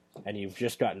Bushiroad and you've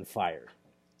just gotten fired.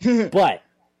 But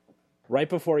right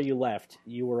before you left,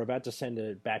 you were about to send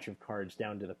a batch of cards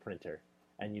down to the printer.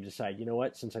 And you decide, you know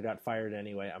what? Since I got fired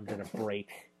anyway, I'm going to break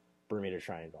Bermuda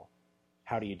Triangle.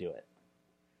 How do you do it?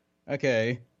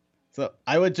 Okay. So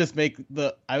I would just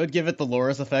I would give it the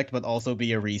Loris effect, but also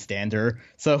be a restander.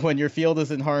 So when your field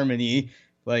is in Harmony,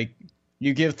 like,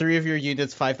 you give 3 of your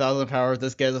units 5,000 power,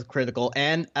 this gets a critical,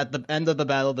 and at the end of the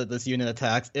battle that this unit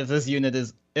attacks,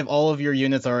 if all of your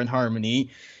units are in Harmony,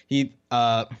 he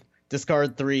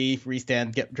discard 3,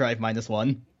 restand, get drive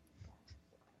 -1.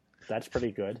 That's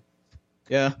pretty good.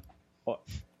 Yeah. Well,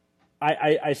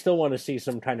 I still want to see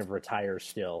some kind of retire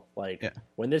still. Like,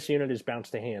 when this unit is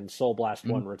bounced to hand, Soul Blast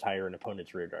 1, retire an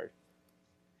opponent's rear guard.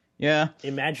 Yeah.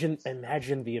 Imagine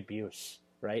the abuse,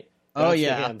 right? Oh, Bounce to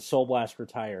yeah. hand, Soul Blast,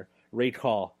 retire.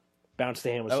 Recall, bounce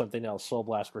to hand with something else, Soul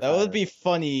Blast, retire. That would be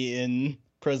funny in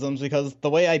Prisms, because the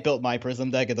way I built my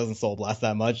Prism deck, it doesn't Soul Blast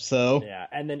that much, so... Yeah,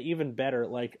 and then even better,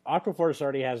 like, Aquaforce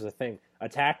already has a thing.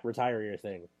 Attack, retire your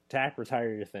thing. Attack,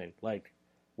 retire your thing. Like,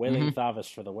 Wailing Thavas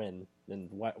for the win. And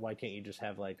why can't you just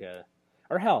have, like, a...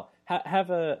 Or hell, have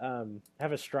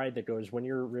a stride that goes, when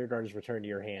your rear guard is returned to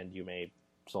your hand, you may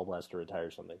Soul Blast to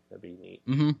retire something. That'd be neat.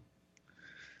 Mm-hmm.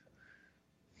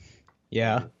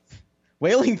 Yeah.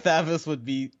 Wailing Thavas would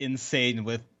be insane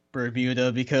with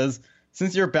Bermuda, because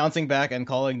since you're bouncing back and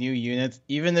calling new units,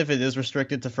 even if it is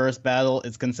restricted to first battle,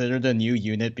 it's considered a new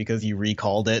unit because you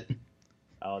recalled it.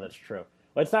 Oh, that's true.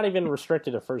 Well, it's not even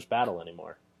restricted to first battle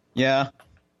anymore. Yeah.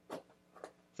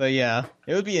 So yeah,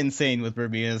 it would be insane with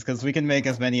Bermudas, because we can make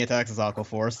as many attacks as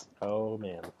Aquaforce. Oh,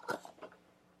 man.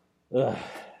 Ugh.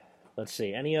 Let's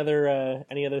see. Any other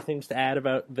things to add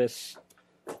about this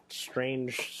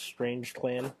strange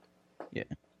clan? Yeah.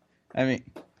 I mean,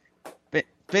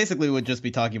 basically we'd just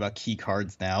be talking about key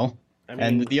cards now. I mean,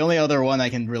 and the only other one I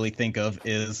can really think of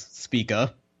is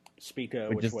Spica. Spica,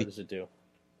 what does it do?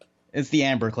 It's the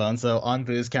Amber clone, so on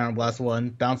boost, counterblast 1,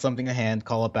 bounce something to hand,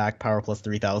 call it back, power plus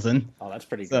 3,000. Oh, that's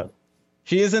pretty good.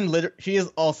 She is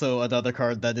also another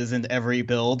card that is in every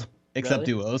build, except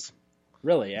duos.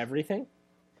 Really? Everything?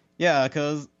 Yeah,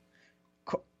 because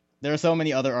there are so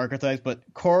many other archetypes, but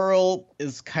Coral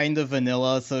is kind of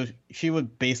vanilla, so she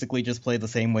would basically just play the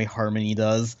same way Harmony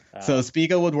does. So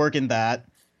Spica would work in that.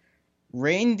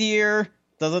 Reindeer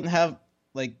doesn't have,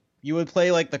 like, you would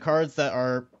play, like, the cards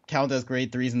that count as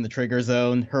grade 3s in the trigger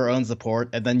zone, her own support,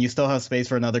 and then you still have space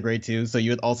for another grade 2, so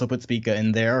you would also put Spica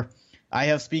in there. I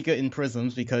have Spica in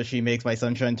Prisms because she makes my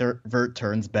Sunshine Vert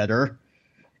turns better.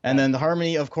 And then the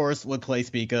Harmony, of course, would play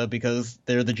Spica because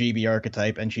they're the GB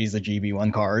archetype, and she's a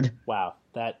GB1 card. Wow,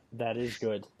 that is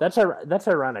good. That's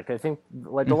ironic. I think,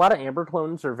 like, a lot of Amber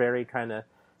clones are very kind of,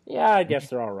 yeah, I guess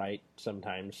they're all right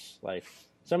sometimes. Like,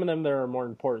 some of them, they're more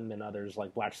important than others,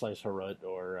 like Black Slice Harut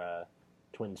or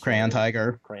Twin Crayon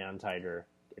Tiger, Tiger,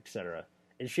 etc.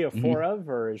 Is she a 4 of,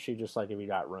 or is she just like, if you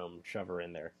got room, shove her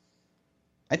in there?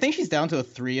 I think she's down to a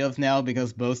 3 of now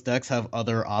because most decks have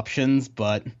other options,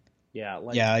 but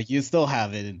yeah, you still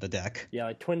have it in the deck. Yeah,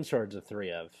 like Twin Sword's a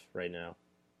 3 of right now.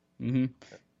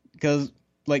 Because,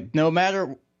 like,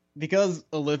 because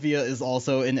Olivia is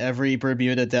also in every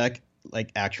Bermuda deck,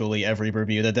 like, actually every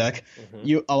Bermuda deck,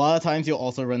 a lot of times you'll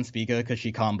also run Spica because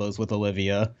she combos with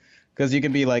Olivia. Because you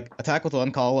can be like, attack with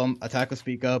 1 column, attack with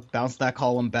Spica, bounce that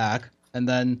column back, and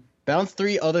then bounce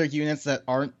 3 other units that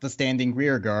aren't the standing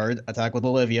rear guard, attack with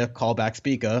Olivia, call back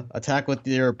Spica, attack with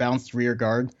your bounced rear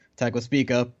guard, attack with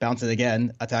Spica, bounce it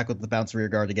again, attack with the bounced rear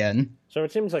guard again. So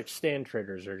it seems like stand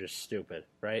triggers are just stupid,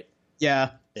 right? Yeah,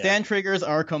 stand triggers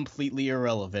are completely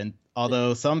irrelevant,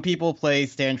 although some people play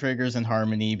stand triggers in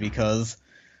Harmony because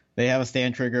they have a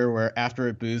stand trigger where after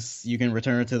it boosts, you can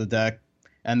return it to the deck,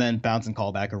 and then bounce and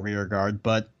call back a rear guard,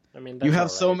 but I mean, you have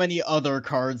so many other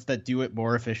cards that do it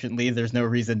more efficiently, there's no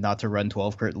reason not to run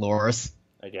 12 crit Loris.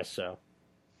 I guess so.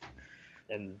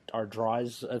 And are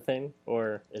draws a thing,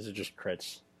 or is it just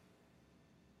crits?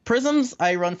 Prisms,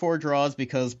 I run 4 draws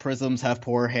because Prisms have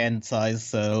poor hand size,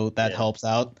 so that helps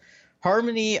out.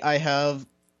 Harmony, I have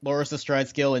Loris' Stride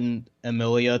skill and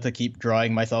Emilia to keep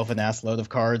drawing myself an ass load of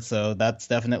cards, so that's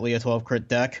definitely a 12 crit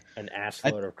deck. An ass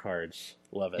load of cards.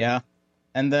 Love it. Yeah.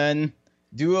 And then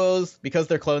duos, because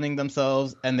they're cloning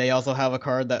themselves, and they also have a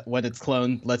card that, when it's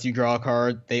cloned, lets you draw a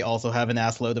card, they also have an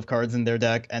ass load of cards in their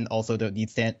deck, and also don't need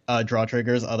draw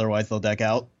triggers, otherwise they'll deck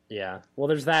out. Yeah. Well,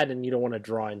 there's that, and you don't want to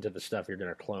draw into the stuff you're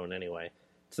going to clone anyway.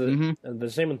 So and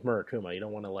the same with Murakuma. You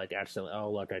don't want to, like, accidentally,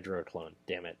 oh, look, I drew a clone.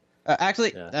 Damn it.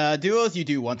 Duos you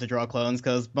do want to draw clones,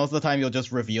 because most of the time you'll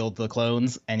just reveal the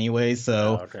clones anyway,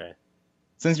 so... Oh, okay.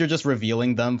 Since you're just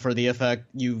revealing them for the effect,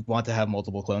 you want to have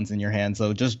multiple clones in your hand,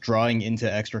 so just drawing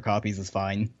into extra copies is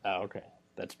fine. Oh, okay.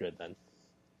 That's good, then.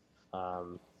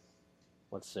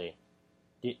 Let's see.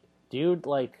 Do you,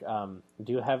 like,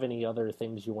 do you have any other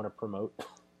things you want to promote?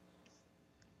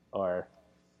 Or...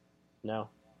 No?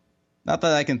 Not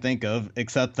that I can think of,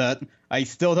 except that I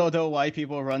still don't know why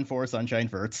people run for Sunshine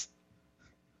Verts.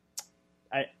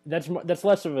 That's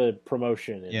less of a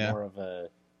promotion and more of a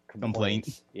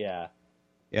complaint. Yeah.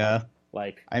 Yeah.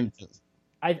 Like I'm just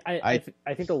I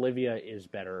think Olivia is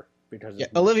better because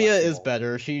Olivia is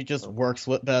better. She just works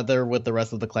better with the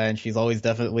rest of the clan. She's always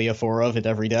definitely a 4 of in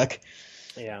every deck.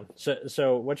 Yeah.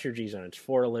 So what's your G zone? It's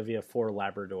 4 Olivia, 4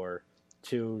 Labrador,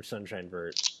 2 Sunshine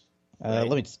Vert. Right?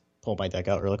 Let me just pull my deck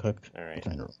out real quick. All right.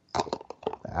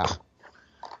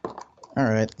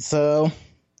 Alright, so...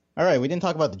 Alright, we didn't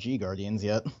talk about the G Guardians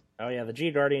yet. Oh yeah, the G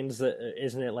Guardians,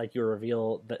 isn't it like you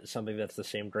reveal that something that's the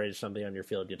same grade as something on your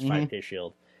field gets 5k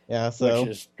shield? Yeah, so... Which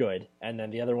is good. And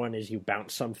then the other one is you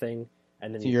bounce something,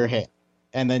 and then... To your hand.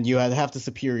 And then you have to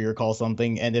superior call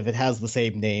something, and if it has the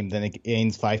same name, then it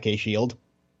gains 5k shield.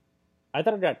 I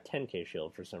thought it got 10k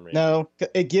shield for some reason. No,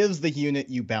 it gives the unit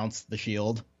you bounce the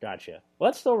shield. Gotcha.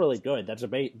 Well, that's still really good. That's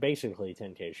basically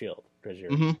 10k shield, because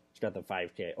it's got the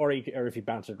 5k. Or if you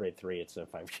bounce a grade 3, it's a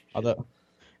 5k shield. Although,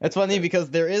 it's funny because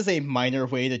there is a minor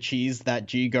way to cheese that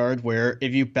G-Guard where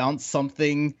if you bounce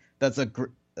something that's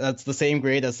the same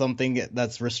grade as something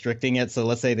that's restricting it, so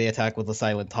let's say they attack with a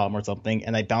Silent Tom or something,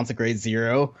 and I bounce a grade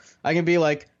 0, I can be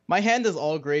like, my hand is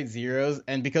all grade 0s,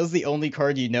 and because the only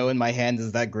card you know in my hand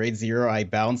is that grade 0 I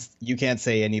bounced, you can't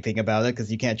say anything about it because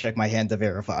you can't check my hand to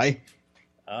verify.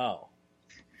 Oh.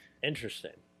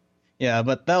 Interesting. Yeah,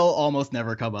 but that'll almost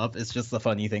never come up. It's just the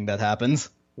funny thing that happens.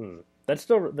 That's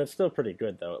still pretty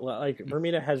good though. Like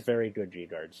Bermuda has very good G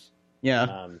guards.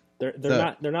 Yeah. They're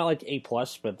not like A+,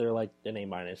 but they're like an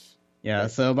A-. Yeah,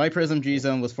 so my Prism G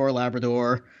Zone was 4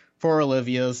 Labrador, 4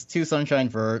 Olivias, 2 Sunshine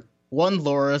Vert, 1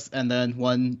 Loris, and then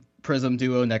 1 Prism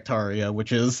Duo Nectaria,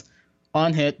 which is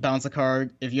on hit, bounce a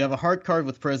card. If you have a heart card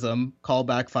with Prism, call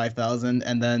back 5,000,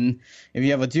 and then if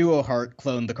you have a Duo Heart,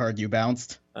 clone the card you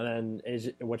bounced. And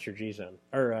then what's your G Zone?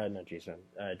 Or not G Zone,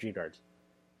 G Guards.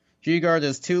 G Guard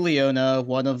is 2 Leona,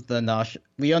 one of the Nasha.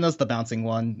 Leona's the bouncing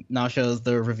one. Nasha is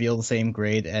the reveal the same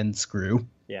grade, and Screw.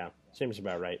 Yeah, seems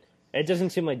about right. It doesn't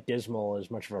seem like Dismal is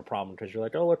much of a problem because you're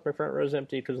like, oh look, my front row's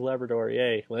empty because Labrador,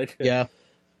 yay! Like, yeah,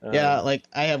 like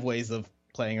I have ways of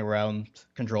playing around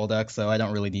control decks, so I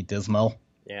don't really need Dismal.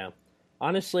 Yeah,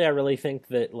 honestly, I really think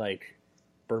that like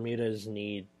Bermudas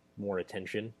need more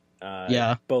attention.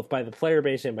 Both by the player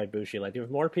base and by Bushi. Like, if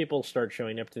more people start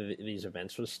showing up to these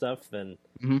events with stuff, then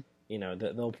you know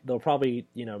they'll probably,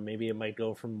 you know, maybe it might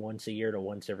go from once a year to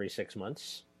once every 6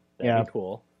 months. That'd be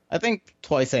cool. I think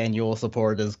twice annual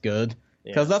support is good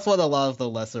because that's what a lot of the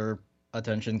lesser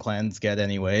attention clans get,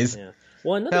 anyways. Yeah.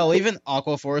 Well, hell, even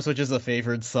Aquaforce, which is a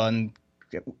favored son,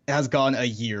 has gone a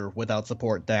year without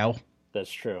support now.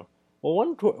 That's true. Well,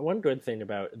 one good thing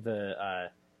about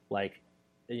the like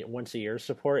once a year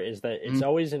support is that it's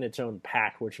always in its own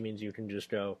pack, which means you can just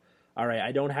go, all right,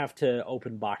 I don't have to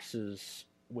open boxes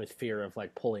with fear of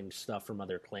like pulling stuff from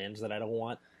other clans that I don't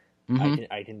want.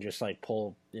 I can just like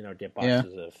pull, you know, dip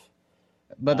boxes of.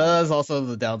 But that is also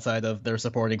the downside of they're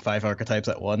supporting 5 archetypes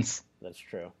at once. That's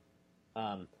true.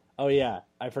 Oh yeah,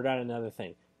 I forgot another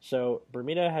thing. So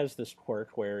Bermuda has this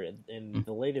quirk where in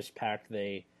the latest pack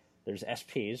there's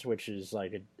SPs, which is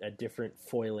like a different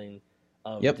foiling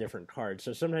of different cards.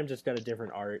 So sometimes it's got a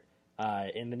different art.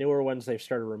 In the newer ones, they've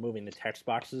started removing the text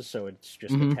boxes, so it's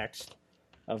just the text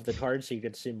of the cards, so you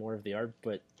get to see more of the art.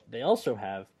 But they also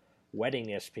have wedding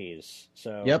SPs.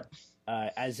 So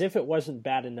as if it wasn't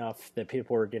bad enough that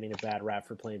people were getting a bad rap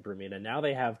for playing Bermuda, now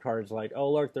they have cards like,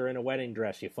 oh look, they're in a wedding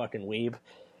dress, you fucking weeb.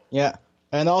 Yeah,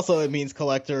 and also it means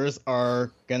collectors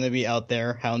are going to be out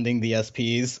there hounding the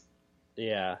SPs.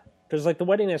 Yeah, because like the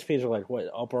wedding SPs are like, what,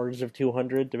 upwards of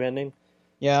 200 depending?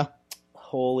 Yeah.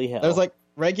 Holy hell. There's like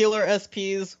regular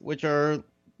SPs, which are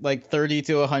like 30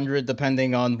 to 100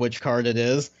 depending on which card it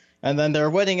is. And then there are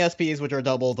wedding SPs, which are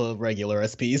double the regular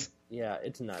SPs. Yeah,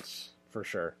 it's nuts for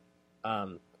sure.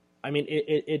 I mean,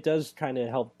 it does kind of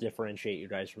help differentiate you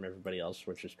guys from everybody else,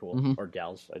 which is cool, Mm-hmm. or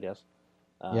gals, I guess.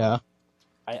 Yeah.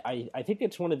 I think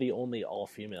it's one of the only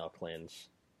all-female clans.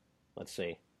 Let's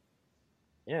see.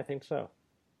 Yeah, I think so.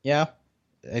 Yeah.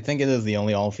 I think it is the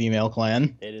only all-female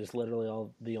clan. It is literally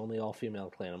the only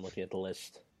all-female clan. I'm looking at the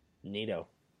list. Neato.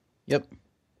 Yep.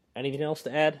 Anything else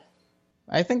to add?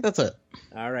 I think that's it.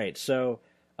 All right. So,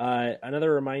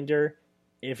 another reminder: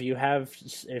 if you have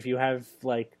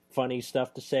like funny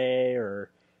stuff to say or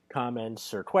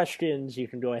comments or questions, you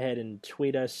can go ahead and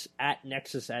tweet us at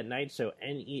Nexus at Night. So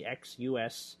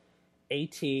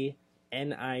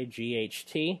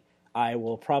NEXUSATNIGHT. I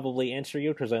will probably answer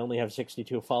you because I only have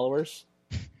 62 followers.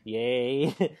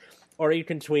 Yay! Or you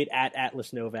can tweet at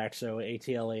Atlas Novack, so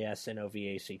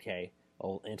ATLASNOVACK.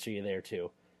 I'll answer you there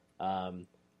too.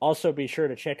 Also, be sure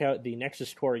to check out the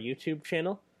Nexus Core YouTube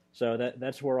channel. So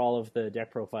that's where all of the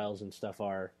deck profiles and stuff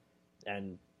are,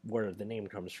 and where the name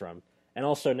comes from. And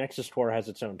also, Nexus Core has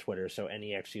its own Twitter, so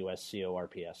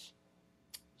NEXUSCORPS.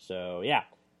 So, yeah.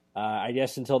 I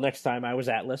guess until next time, I was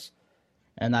Atlas.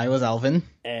 And I was Alvin.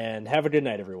 And have a good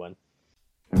night, everyone.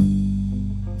 I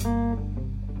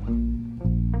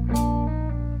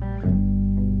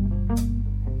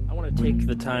want to take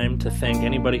the time to thank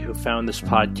anybody who found this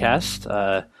podcast.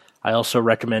 I also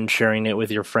recommend sharing it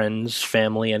with your friends,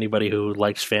 family, anybody who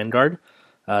likes Vanguard.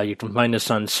 You can find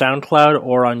us on SoundCloud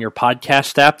or on your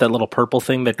podcast app, that little purple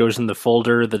thing that goes in the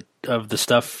folder of the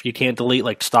stuff you can't delete,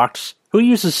 like stocks. Who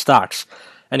uses stocks?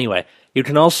 Anyway, you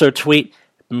can also tweet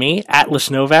me, Atlas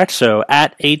Novack, so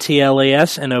at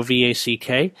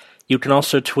ATLASNOVACK. You can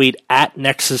also tweet at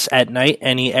Nexus at Night,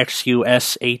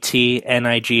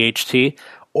 NEXUSATNIGHT,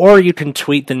 or you can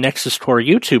tweet the Nexus Core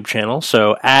YouTube channel,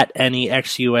 so at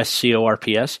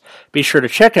NEXUSCORPS. Be sure to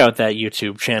check out that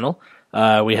YouTube channel.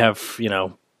 We have,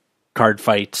 card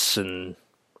fights and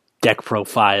deck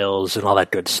profiles and all that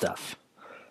good stuff.